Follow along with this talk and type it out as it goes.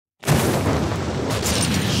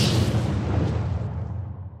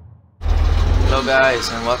Hello guys,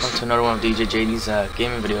 and welcome to another one of DJ JD's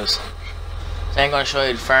gaming videos. Today I'm going to show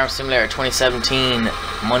you the Farm Simulator 2017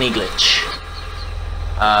 money glitch.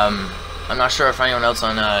 I'm not sure if anyone else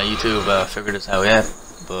on YouTube figured this out yet,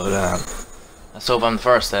 but let's hope I'm the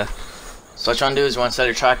first. So what you want to do is you want to set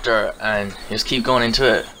your tractor and just keep going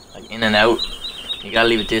into it, like in and out. You gotta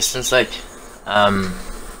leave a distance, like I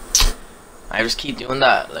just keep doing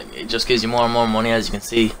that. Like it just gives you more and more money, as you can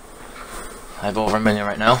see. I have over $1 million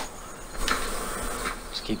right now.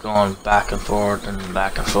 Just keep going back and forth and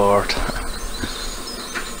back and forth.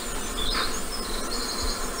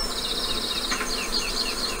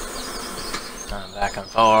 And back and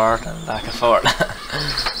forth and back and forth.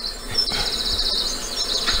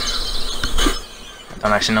 I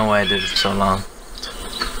don't actually know why I did it for so long.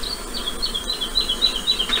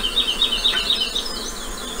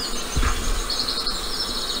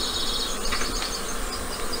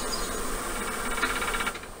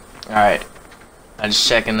 Alright, I'm just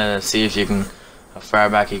checking to see if you can, how far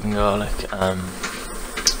back you can go, like,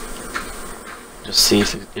 just see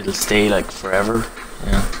if it'll stay, like, forever,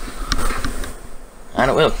 you know, and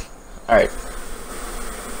it will. Alright.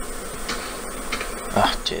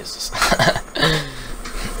 Oh, Jesus.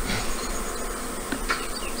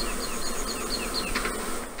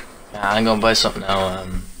 Yeah, I'm gonna buy something now,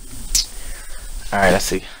 alright, let's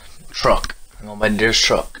see, truck, I'm gonna buy this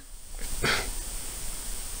truck.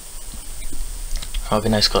 Oh, a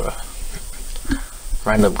nice color.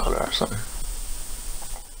 Random color or something.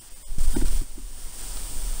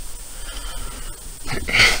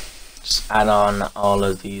 Just add on all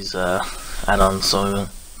of these add-ons so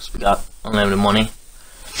we got unlimited money.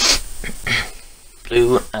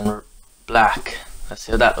 Blue and black. Let's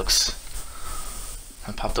see how that looks.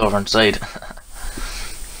 I popped over inside.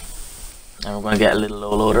 And we're gonna get a little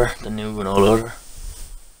low loader, the new low loader.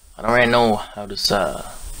 I don't really know how this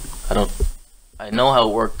I know how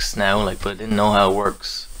it works now, like, but I didn't know how it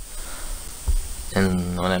works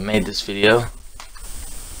and when I made this video.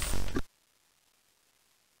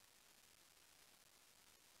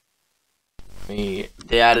 They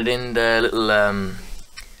added in the little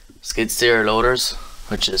skid steer loaders,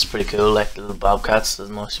 which is pretty cool, like the little bobcats, as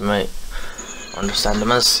most of you might understand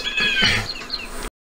them as.